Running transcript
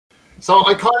So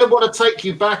I kind of want to take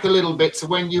you back a little bit to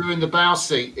when you were in the bow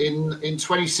seat in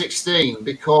 2016,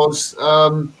 because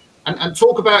and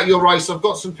talk about your race. I've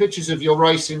got some pictures of your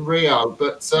race in Rio,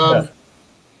 but Yeah.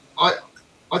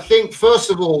 I think first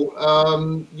of all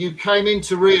you came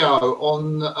into Rio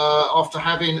on after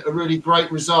having a really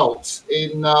great result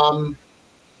in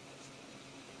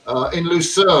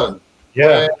Lucerne, Yeah.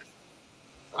 where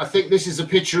I think this is a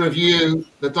picture of you,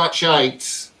 the Dutch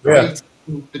eights, Yeah.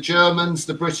 beating the Germans,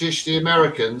 the British, the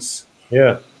Americans.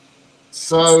 Yeah.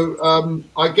 So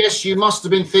I guess you must have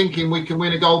been thinking we can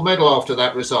win a gold medal after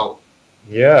that result.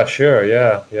 Yeah, sure.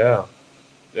 Yeah, yeah.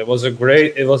 It was a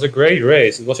great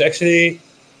race. It was actually,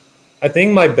 I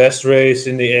think, my best race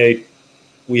in the eight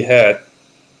we had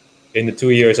in the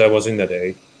 2 years I was in that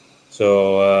eight.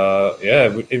 So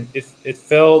yeah, it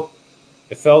felt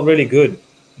really good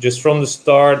just from the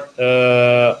start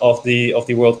of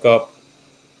the World Cup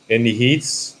in the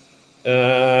heats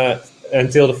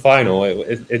until the final.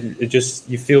 It just,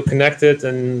 you feel connected,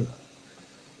 and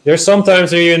there's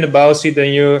sometimes when you're in the bow seat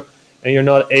and you're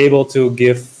not able to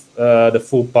give the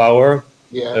full power.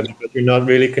 Yeah. Because you're not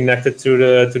really connected to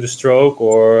the stroke,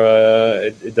 or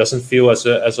it doesn't feel as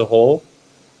a whole.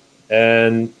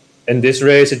 And in this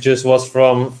race, it just was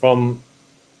from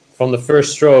the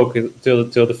first stroke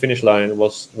till the finish line. It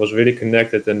was really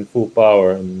connected and full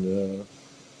power, and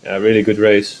yeah, really good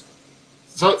race.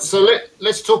 So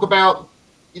let's talk about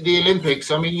the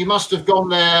Olympics. I mean, you must have gone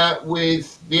there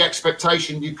with the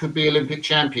expectation you could be Olympic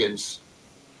champions.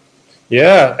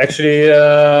 Yeah, actually,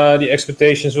 the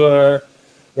expectations were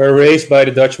raised by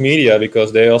the Dutch media,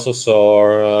 because they also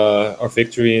saw our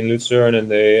victory in Lucerne, and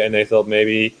they thought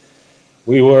maybe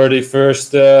we were the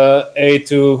first eight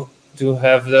to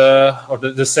have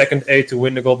the second eight to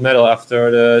win the gold medal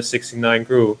after the 69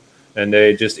 crew. And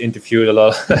they just interviewed a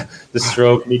lot the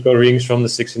stroke Nico Rings from the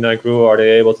 69 crew. Are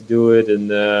they able to do it? And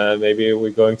maybe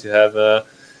we're going to have a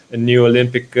new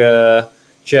Olympic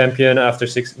champion after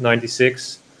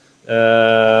 96.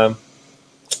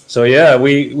 So yeah,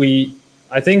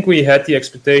 I think we had the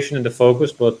expectation and the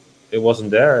focus, but it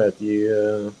wasn't there at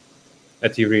the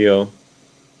Rio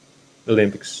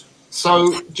Olympics.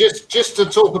 So just to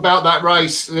talk about that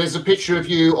race, there's a picture of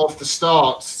you off the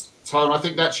start, Tone. I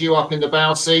think that's you up in the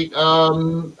bow seat.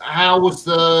 How was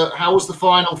the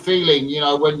final feeling? You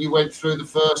know, when you went through the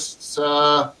first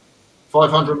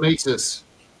 500 meters.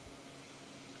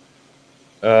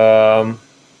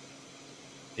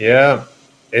 Yeah,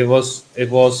 it was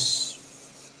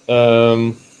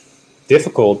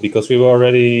difficult because we were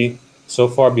already so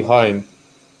far behind.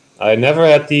 I never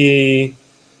had the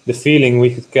feeling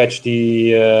we could catch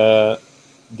the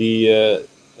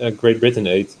Great Britain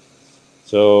 8.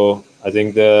 So I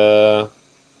think that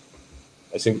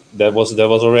was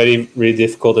already really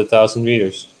difficult at 1,000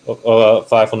 meters,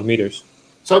 500 meters.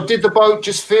 So did the boat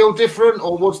just feel different,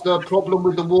 or was the problem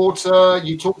with the water?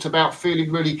 You talked about feeling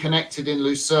really connected in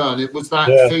Lucerne. Was that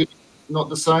feeling not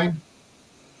the same?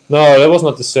 No, that was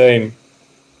not the same.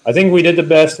 I think we did the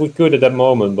best we could at that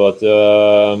moment, but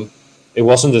it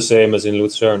wasn't the same as in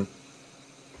Lucerne.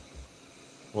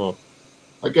 Well,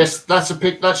 I guess that's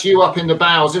you up in the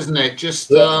bows, isn't it? Just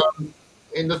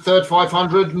in the third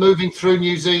 500, moving through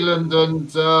New Zealand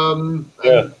and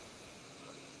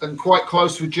quite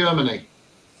close with Germany.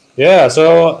 Yeah,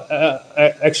 so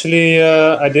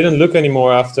I didn't look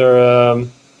anymore after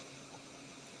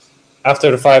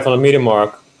the 500 meter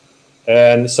mark,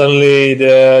 and suddenly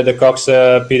the cox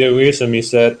Peter Wiersum, he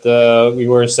said we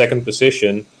were in second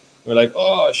position. We're like,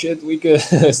 oh shit, we could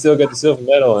still get the silver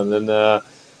medal, and then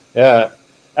yeah,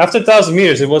 after 1,000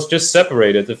 meters, it was just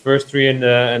separated. The first three and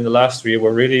the last three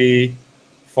were really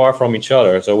far from each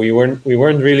other, so we weren't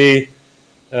really.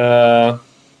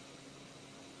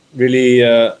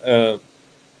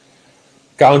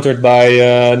 Countered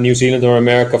by New Zealand or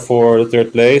America for the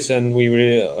third place, and we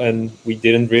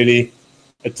didn't really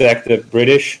attack the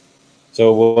British,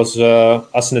 so it was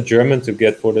us and the German to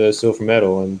get for the silver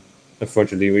medal, and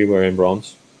unfortunately we were in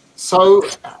bronze. So,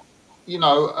 you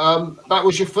know, that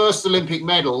was your first Olympic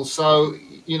medal. So,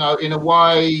 you know, in a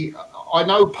way, I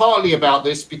know partly about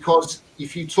this because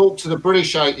if you talk to the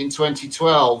British 8 in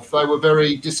 2012, they were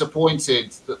very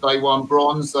disappointed that they won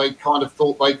bronze. They kind of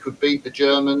thought they could beat the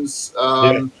Germans.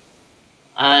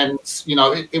 And, you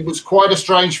know, it was quite a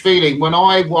strange feeling. When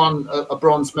I won a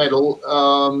bronze medal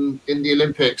in the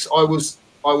Olympics, I was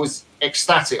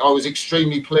ecstatic. I was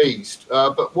extremely pleased.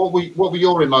 But what were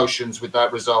your emotions with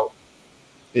that result?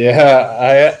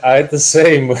 Yeah, I had the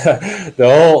same.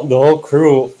 The whole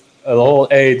crew, the whole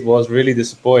 8 was really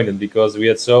disappointed because we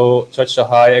had such a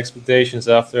high expectations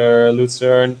after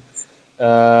Lucerne.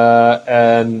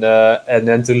 and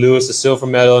then to lose the silver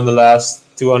medal in the last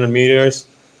 200 meters.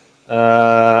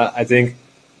 I think,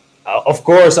 of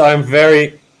course, I'm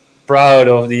very proud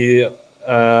of the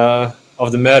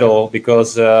medal,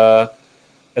 because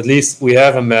at least we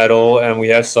have a medal and we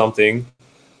have something.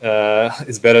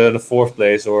 It's better than a fourth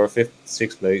place or a fifth,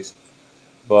 sixth place.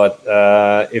 But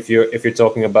if you're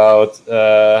talking about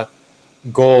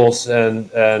goals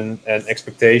and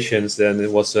expectations, then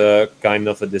it was a kind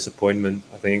of a disappointment,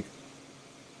 I think.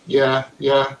 Yeah,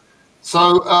 yeah.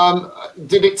 So,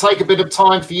 did it take a bit of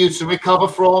time for you to recover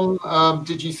from?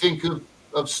 Did you think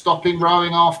of stopping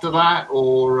rowing after that,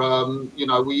 or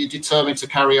were you determined to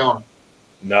carry on?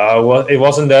 No, it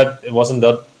wasn't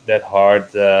that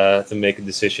hard to make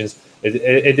decisions.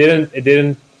 It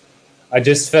didn't. I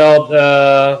just felt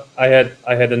I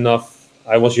had enough.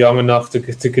 I was young enough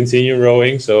to continue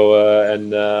rowing, so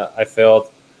I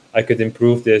felt I could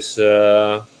improve this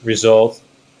result.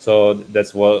 So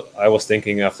that's what I was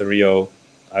thinking after Rio.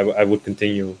 I would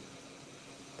continue,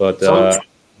 but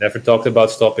never talked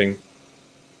about stopping.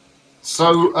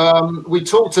 So we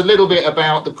talked a little bit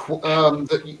about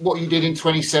what you did in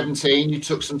 2017. You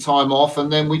took some time off,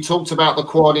 and then we talked about the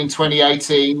quad in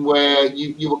 2018, where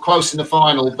you were close in the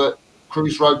final, but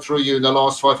Cruz rode through you in the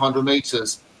last 500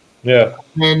 meters. Yeah.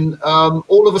 And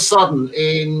all of a sudden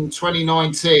in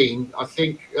 2019, I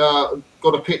think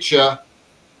got a picture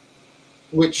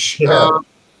which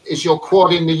is your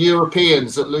quad in the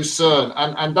Europeans at Lucerne,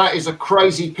 and that is a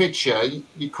crazy picture,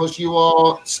 because you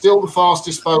are still the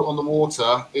fastest boat on the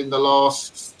water in the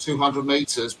last 200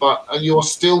 meters, but you're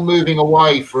still moving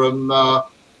away from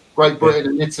Great Britain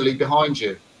and Italy behind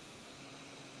you.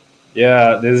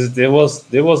 Yeah, it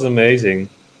was amazing.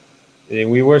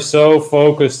 We were so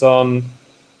focused on.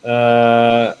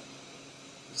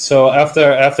 So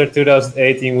after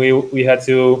 2018, we had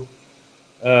to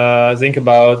think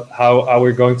about how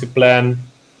we're going to plan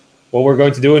what we're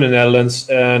going to do in the Netherlands,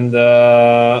 and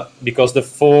because the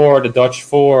Dutch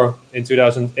four in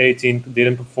 2018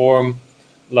 didn't perform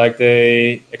like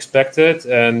they expected,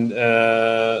 and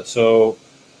so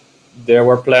there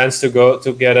were plans to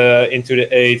get into the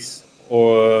 8,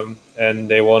 and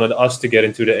they wanted us to get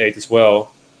into the 8 as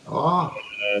well. Oh.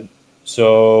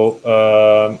 So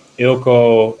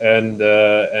Ilko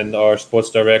and our sports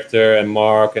director and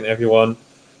Mark and everyone,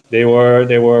 they were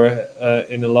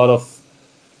in a lot of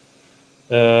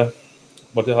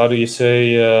how do you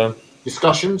say,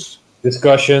 discussions?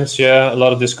 Discussions, yeah, a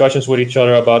lot of discussions with each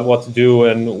other about what to do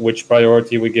and which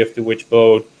priority we give to which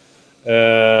boat,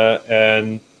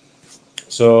 and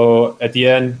so at the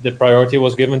end the priority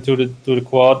was given to the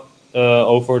quad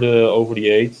over the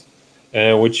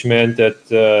 8, which meant that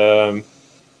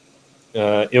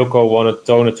Ilko wanted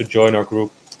Tone to join our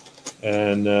group,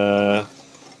 and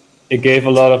it gave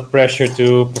a lot of pressure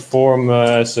to perform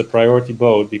as a priority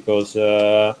boat, because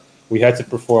we had to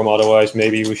perform, otherwise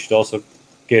maybe we should also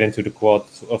get into the quad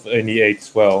in the 8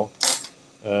 as well.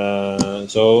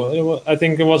 So I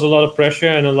think there was a lot of pressure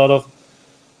and a lot of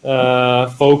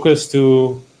focus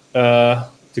to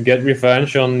get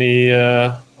revenge on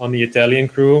the Italian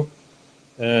crew,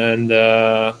 and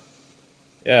yeah,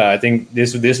 I think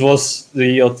this was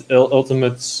the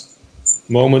ultimate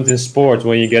moment in sport,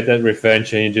 when you get that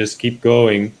revenge and you just keep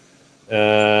going,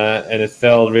 and it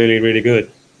felt really, really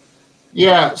good.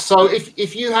 Yeah, so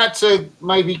if you had to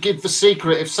maybe give the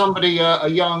secret, if somebody, a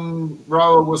young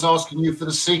rower, was asking you for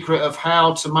the secret of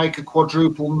how to make a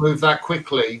quadruple move that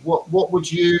quickly, what would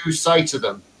you say to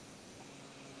them?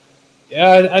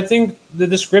 Yeah, I think the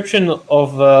description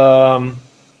of the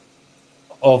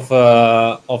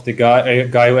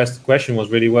guy who asked the question was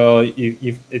really well.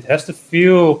 It has to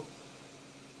feel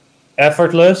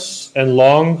effortless and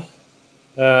long,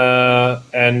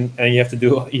 and you have to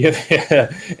do.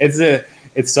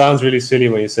 It sounds really silly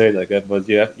when you say it like that, but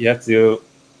you have to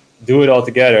do it all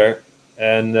together.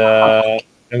 And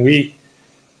we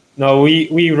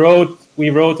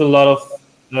wrote a lot of.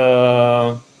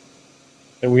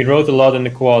 We wrote a lot in the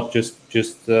quad, just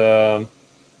in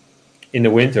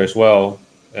the winter as well.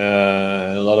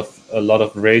 A lot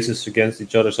of races against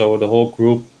each other. So the whole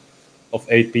group of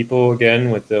 8 people again,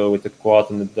 with the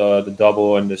quad and the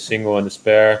double and the single and the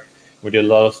spare. We did a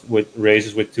lot with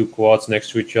races with 2 quads next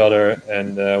to each other,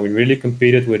 and we really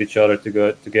competed with each other to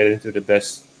get into the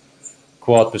best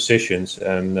quad positions.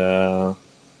 And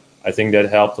I think that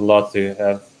helped a lot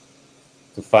to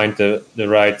find the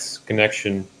right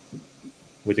connection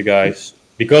with the guys.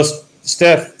 Because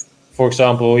Steph, for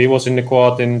example, he was in the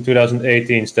quad in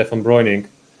 2018, Stefan Breuning,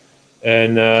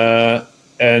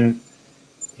 and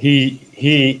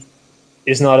he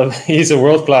is not a he's a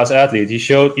world class athlete. He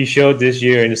showed this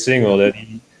year in the single that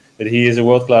he is a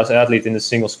world class athlete in the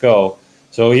single scull.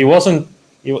 So he wasn't.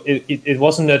 It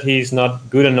wasn't that he's not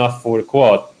good enough for the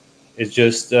quad. It's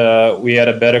just we had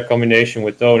a better combination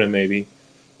with Tonen maybe,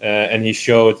 and he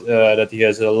showed that he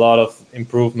has a lot of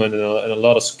improvement and a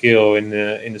lot of skill in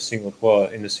the single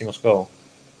quad in the single scull.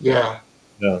 Yeah.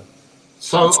 Yeah.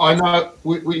 So I know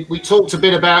we talked a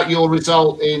bit about your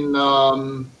result in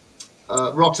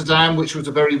Rotterdam, which was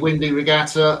a very windy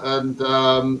regatta, and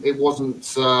it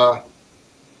wasn't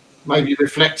maybe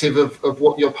reflective of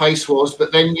what your pace was.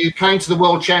 But then you came to the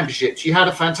World Championships. You had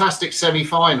a fantastic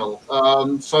semi-final,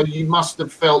 so you must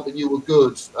have felt that you were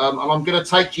good. And I'm going to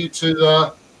take you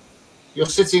to you're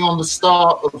sitting on the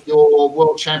start of your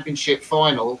World Championship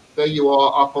final. There you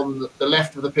are, up on the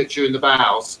left of the picture in the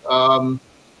bows.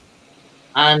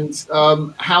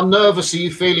 How nervous are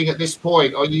you feeling at this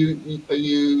point? Are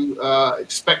you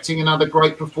expecting another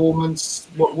great performance?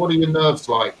 What are your nerves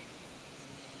like?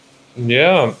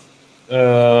 Yeah,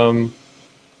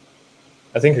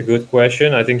 I think a good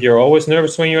question. I think you're always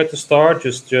nervous when you're at the start.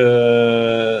 Just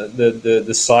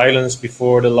the silence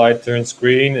before the light turns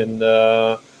green, and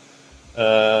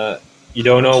you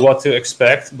don't know what to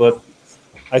expect. But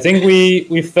I think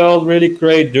we felt really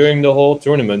great during the whole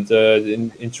tournament.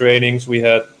 In trainings, we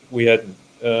had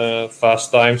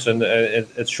fast times and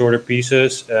at shorter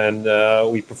pieces, and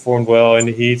we performed well in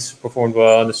the heats, performed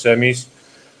well in the semis.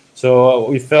 So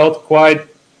we felt quite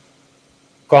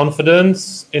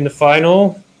confident in the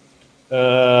final,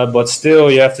 but still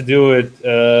you have to do it.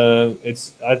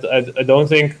 I don't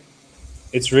think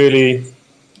it's really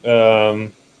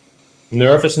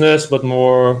nervousness, but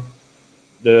more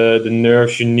the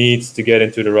nerves you need to get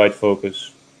into the right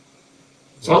focus.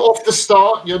 So off the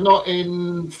start, you're not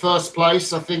in first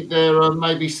place. I think there are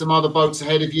maybe some other boats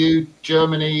ahead of you.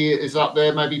 Germany is up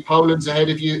there. Maybe Poland's ahead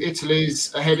of you.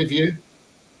 Italy's ahead of you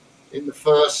in the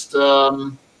first part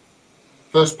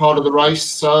of the race.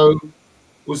 So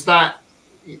is that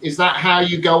how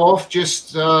you go off,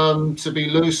 just to be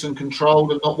loose and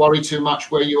controlled and not worry too much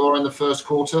where you are in the first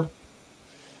quarter?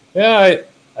 Yeah,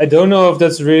 I don't know if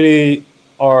that's really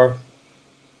our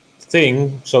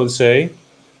thing, so to say,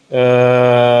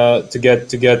 to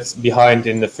get behind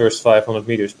in the first 500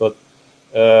 meters, but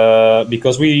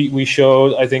because we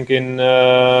showed, I think in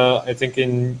the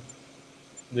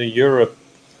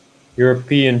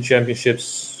European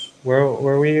Championships,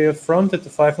 were we front at the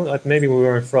 500? Maybe we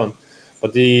were in front,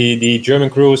 but the German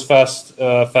crew is fast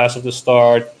at the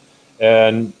start,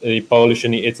 and the Polish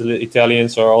and the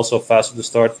Italians are also fast at the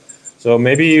start. So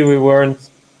maybe we weren't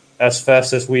as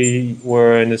fast as we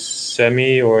were in the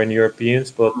semi or in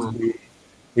Europeans, but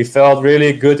we felt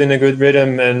really good in a good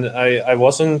rhythm, and I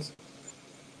wasn't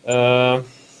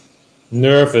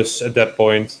nervous at that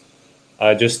point.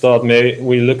 I just thought maybe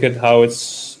we look at how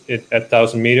it's at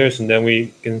 1,000 meters, and then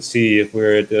we can see if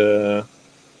we're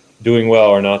doing well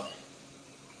or not.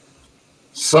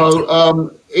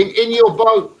 So in your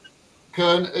boat,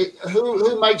 Kern,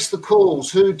 who makes the calls?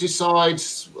 Who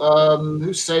decides?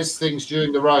 Who says things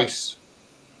during the race?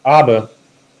 Abe.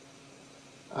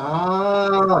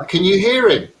 Can you hear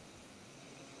him?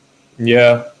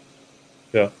 Yeah.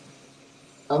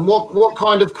 And what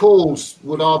kind of calls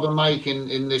would Abe make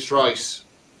in this race?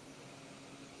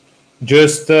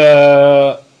 Just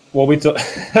what we thought.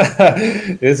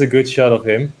 It's a good shot of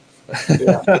him.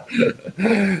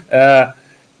 Yeah.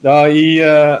 No,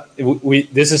 we.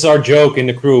 This is our joke in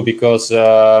the crew, because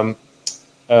Dirk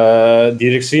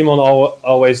Simon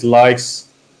always likes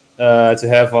to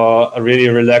have a really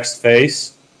relaxed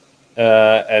face,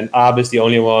 and Abe is the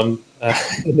only one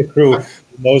in the crew who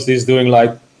mostly is doing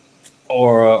like,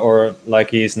 or like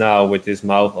he is now with his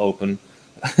mouth open.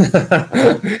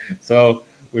 So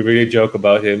we really joke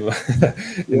about him.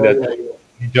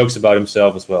 He jokes about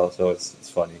himself as well, so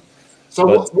it's funny.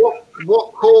 So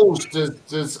what calls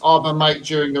does Abe make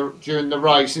during the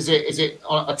race? Is it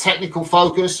a technical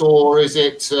focus, or is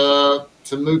it to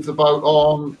move the boat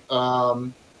on,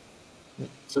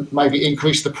 to maybe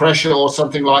increase the pressure or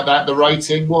something like that, the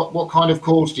rating? What kind of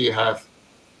calls do you have?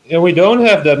 Yeah, we don't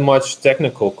have that much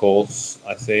technical calls.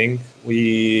 I think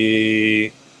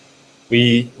we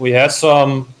have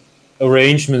some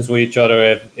arrangements with each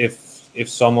other if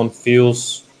someone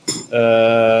feels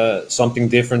something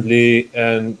differently,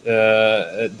 and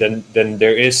then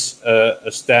there is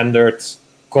a standard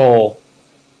call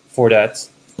for that.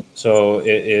 So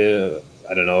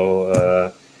I don't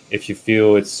know, if you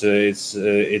feel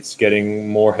it's getting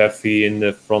more heavy in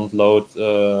the front load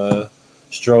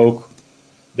stroke,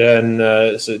 then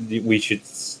so we should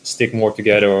stick more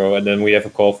together, and then we have a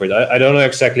call for it. I don't know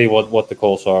exactly what the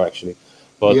calls are actually,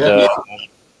 But Yeah.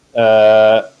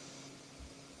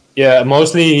 yeah,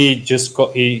 mostly he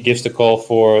gives the call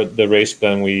for the race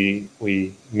plan we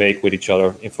make with each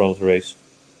other in front of the race.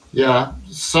 Yeah.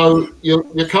 So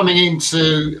you're coming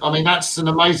into. I mean, that's an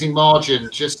amazing margin.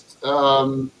 Just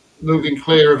moving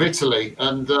clear of Italy,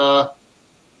 and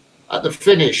at the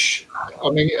finish, I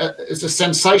mean, it's a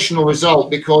sensational result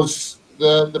because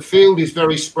the field is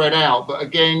very spread out. But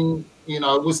again, you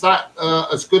know, was that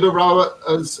as good a row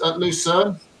as at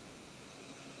Lucerne?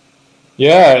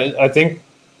 Yeah, I think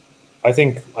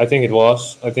it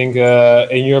was. I think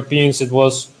in Europeans it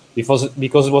was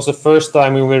because it was the first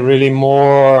time we were really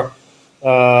more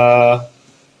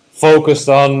focused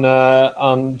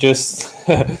on just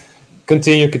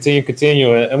continue,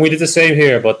 and we did the same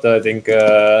here. But I think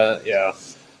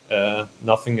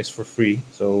nothing is for free.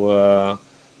 So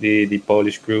the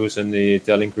Polish crews and the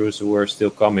Italian crews were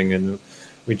still coming, and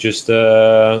we just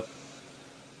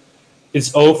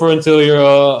it's over until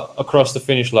you're across the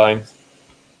finish line.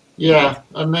 Yeah,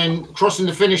 and then crossing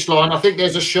the finish line, I think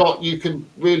there's a shot you can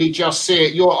really just see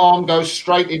it. Your arm goes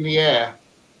straight in the air.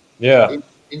 Yeah.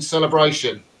 In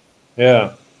celebration.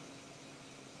 Yeah.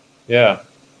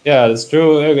 That's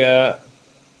true. I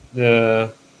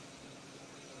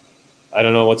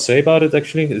don't know what to say about it.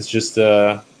 Actually, it's just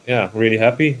really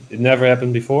happy. It never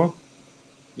happened before.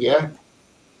 Yeah.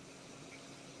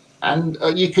 And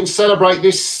you can celebrate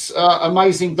this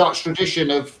amazing Dutch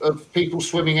tradition of people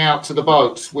swimming out to the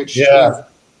boats, which is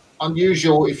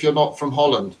unusual if you're not from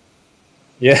Holland.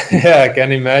 Yeah, I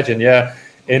can imagine. Yeah,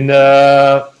 in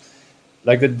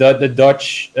like the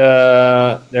Dutch,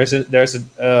 there's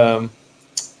a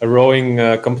rowing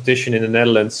competition in the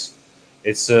Netherlands.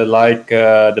 It's like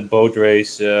the boat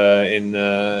race in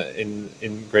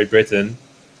Great Britain.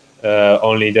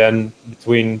 Only then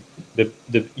between the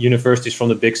universities from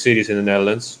the big cities in the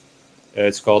Netherlands.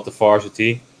 It's called the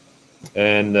varsity,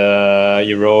 and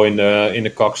you row in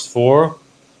the Cox 4.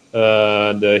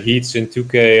 The heats in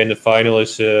 2K, and the final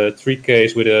is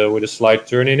 3Ks with a slight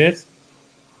turn in it.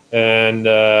 And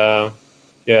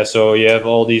so you have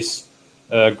all these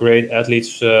great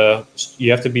athletes.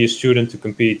 You have to be a student to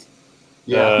compete.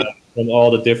 From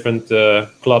all the different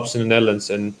clubs in the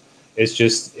Netherlands, and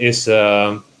it's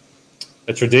a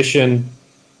tradition.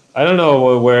 I don't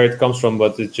know where it comes from,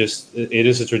 but it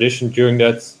is a tradition during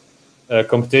that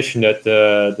competition that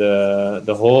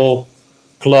the whole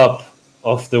club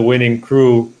of the winning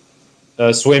crew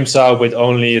swims out with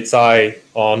only a tie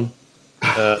on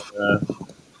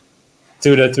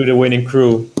to the winning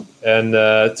crew, and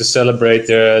to celebrate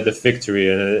the victory.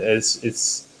 And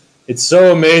it's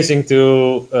so amazing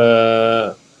to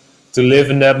live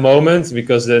in that moment,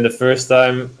 because then the first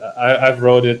time I've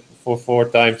rowed it for 4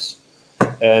 times.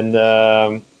 And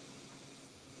to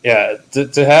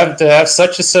have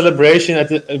such a celebration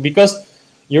because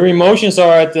your emotions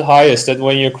are at the highest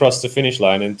when you cross the finish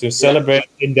line, and to celebrate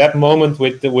in that moment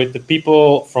with the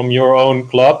people from your own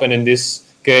club, and in this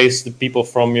case the people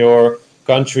from your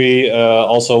country,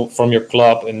 also from your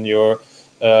club, and your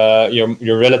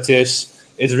relatives,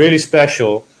 it's really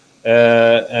special.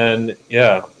 And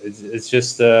it's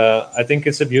just I think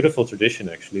it's a beautiful tradition,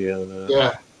 actually. And,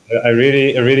 I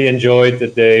really enjoyed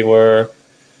that they were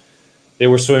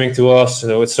swimming to us.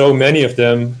 With so many of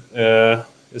them,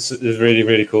 it's really,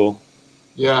 really cool.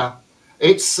 Yeah,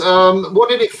 it's what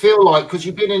did it feel like? Because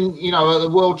you've been in, the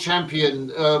world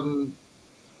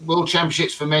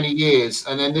championships for many years,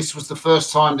 and then this was the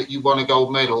first time that you won a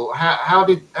gold medal. How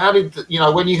did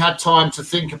when you had time to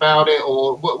think about it,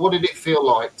 or what did it feel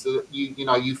like that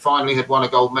you finally had won a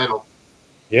gold medal?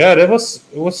 Yeah, it was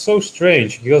so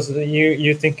strange, because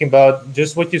you're thinking about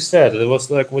just what you said. It was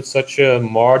like with such a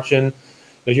margin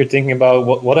that you're thinking about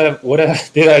what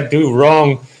did I do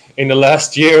wrong in the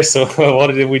last year? So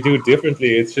what did we do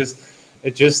differently? It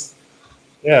just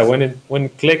when it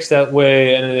clicks that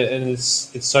way, and it's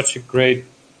such a great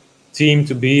team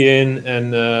to be in,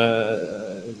 and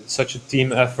such a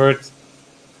team effort,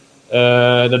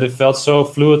 that it felt so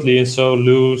fluidly and so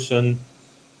loose and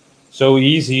so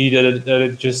easy, that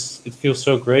it feels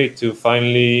so great to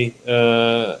finally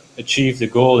achieve the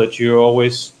goal that you're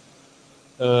always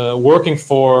working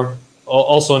for,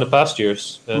 also in the past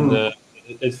years. And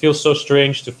it feels so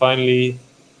strange to finally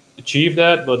achieve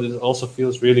that, but it also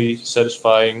feels really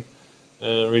satisfying,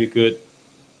 really good.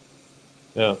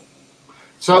 Yeah.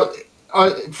 So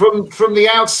from the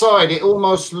outside, it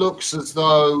almost looks as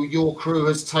though your crew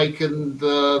has taken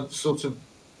the sort of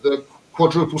the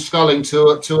quadruple sculling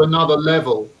to another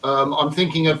level. I'm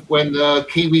thinking of when the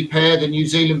Kiwi pair, the New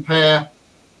Zealand pair,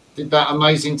 did that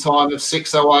amazing time of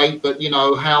 6:08, but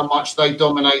how much they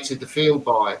dominated the field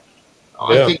by.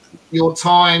 I think the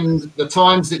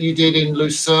times that you did in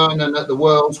Lucerne and at the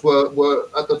Worlds were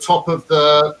at the top of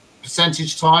the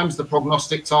percentage times, the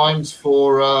prognostic times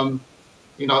for,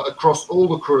 across all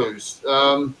the crews.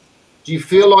 Do you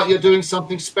feel like you're doing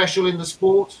something special in the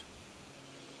sport?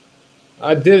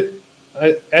 I did.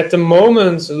 At the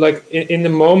moment, like in the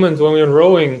moment when we were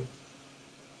rowing,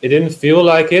 it didn't feel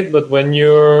like it. But when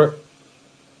you're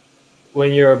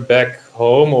back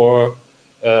home, or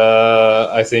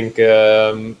I think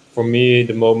for me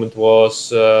the moment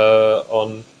was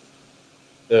on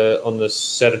the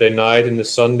Saturday night and the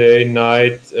Sunday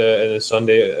night and the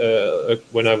Sunday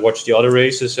when I watched the other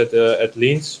races at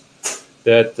Leens,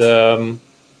 that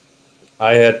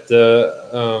I had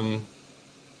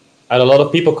a lot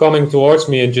of people coming towards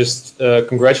me and just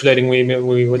congratulating me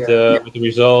with the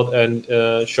result and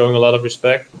showing a lot of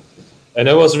respect, and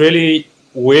it was really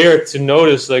weird to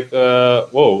notice, like,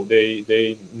 whoa,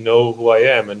 they know who I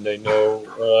am, and they know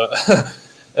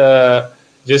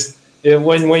just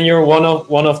when you're one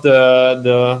of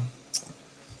the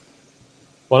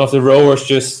rowers,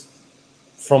 just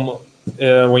from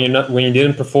when you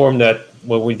didn't perform that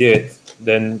what we did,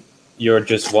 then you're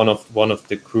just one of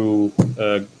the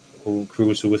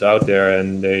crews who was out there,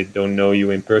 and they don't know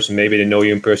you in person. Maybe they know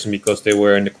you in person because they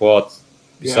were in the quad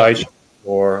beside you,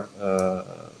 or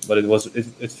but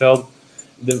it felt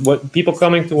what people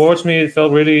coming towards me, it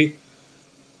felt really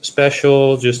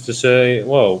special, just to say,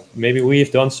 whoa, maybe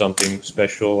we've done something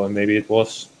special, and maybe it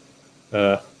was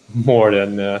more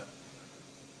than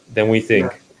we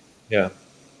think. Yeah.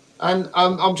 And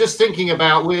I'm just thinking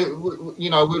about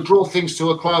we'll draw things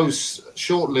to a close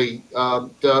shortly,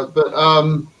 Dirk, but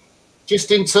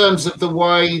just in terms of the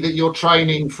way that you're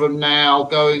training from now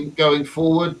going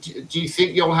forward, do you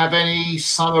think you'll have any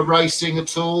summer racing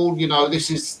at all? This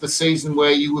is the season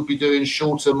where you would be doing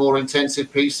shorter, more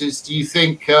intensive pieces. Do you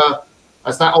think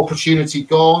has that opportunity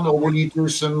gone, or will you do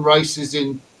some races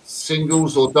in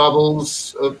singles or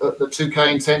doubles at the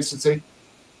 2K intensity?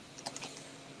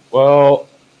 Well,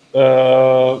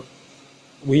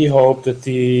 we hope that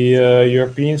the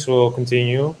Europeans will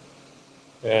continue,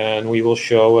 and we will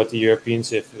show at the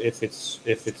Europeans if it's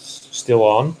still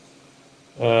on,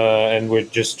 and we're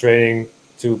just training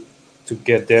to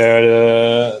get there,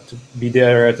 to be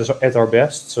there at our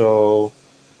best. So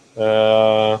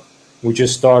we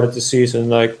just started the season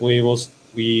like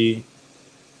we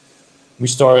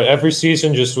start every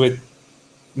season just with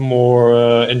more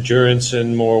endurance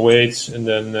and more weights, and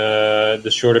then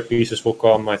the shorter pieces will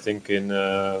come, I think, in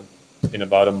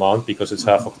about a month, because it's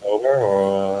half October,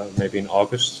 or maybe in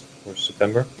August or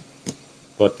September.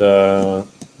 But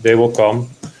they will come.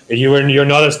 You're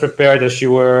not as prepared as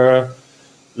you were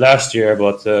last year,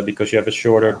 but because you have a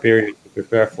shorter period to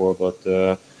prepare for. But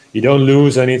you don't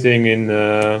lose anything in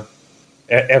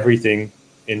everything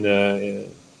in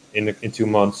 2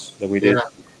 months that we did. Yeah.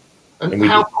 And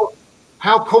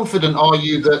how confident are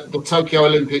you that the Tokyo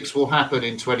Olympics will happen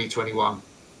in 2021?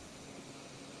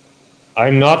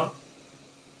 I'm not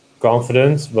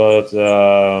confident, but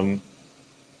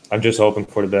I'm just hoping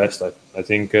for the best. I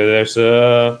think there's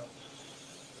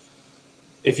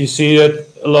if you see that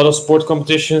a lot of sport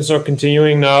competitions are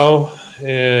continuing now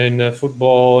in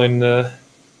football, in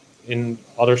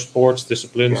other sports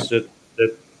disciplines, that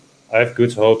I have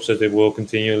good hopes that it will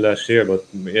continue next year. But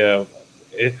yeah,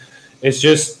 it's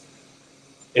just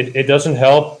it doesn't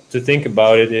help to think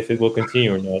about it if it will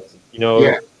continue or not.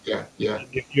 Yeah.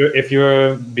 If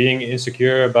you're being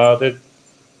insecure about it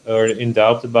or in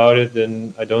doubt about it,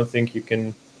 then I don't think you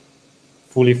can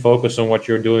fully focus on what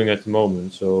you're doing at the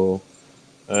moment. So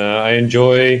I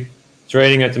enjoy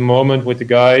training at the moment with the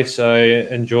guys. I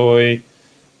enjoy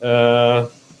the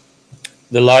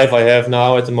life I have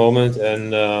now at the moment,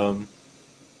 and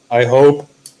I hope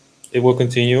it will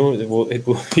continue. It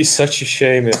will be such a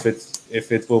shame if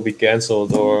it will be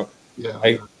cancelled, or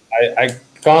I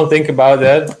can't think about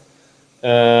that,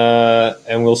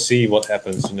 and we'll see what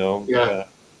happens.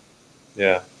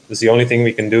 That's the only thing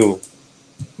we can do.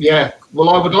 Yeah, well,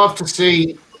 I would love to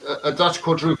see a Dutch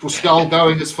quadruple scull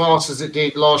going as fast as it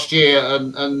did last year,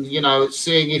 and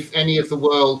seeing if any of the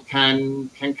world can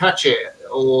catch it,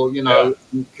 or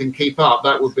can keep up.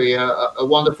 That would be a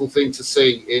wonderful thing to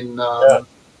see in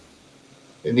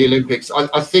the Olympics.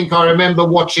 I think I remember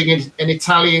watching an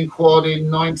Italian quad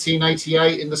in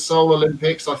 1988 in the Seoul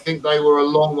Olympics. I think they were a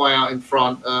long way out in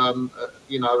front, a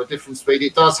different speed.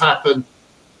 It does happen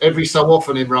every so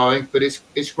often in rowing, but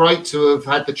it's great to have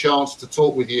had the chance to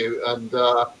talk with you and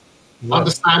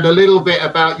understand a little bit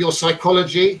about your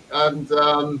psychology, and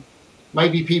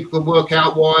maybe people can work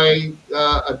out why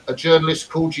a journalist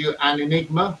called you an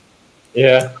enigma.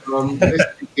 Yeah.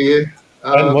 Listening to you.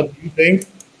 And what do you think?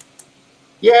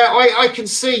 Yeah, I can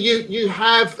see you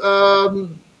have.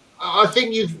 I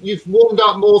think you've warmed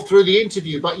up more through the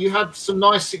interview, but you have some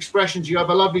nice expressions. You have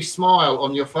a lovely smile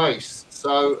on your face,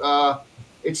 so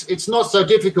it's not so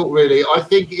difficult, really. I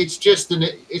think it's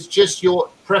just your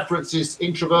preference is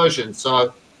introversion,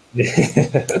 so yeah,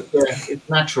 it's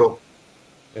natural.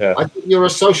 Yeah. I think you're a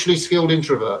socially skilled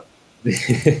introvert.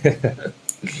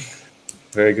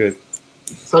 Very good.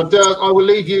 So, Dirk, I will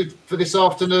leave you for this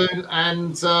afternoon,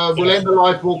 and we'll end the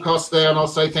live broadcast there, and I'll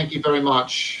say thank you very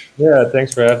much. Yeah,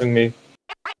 thanks for having me.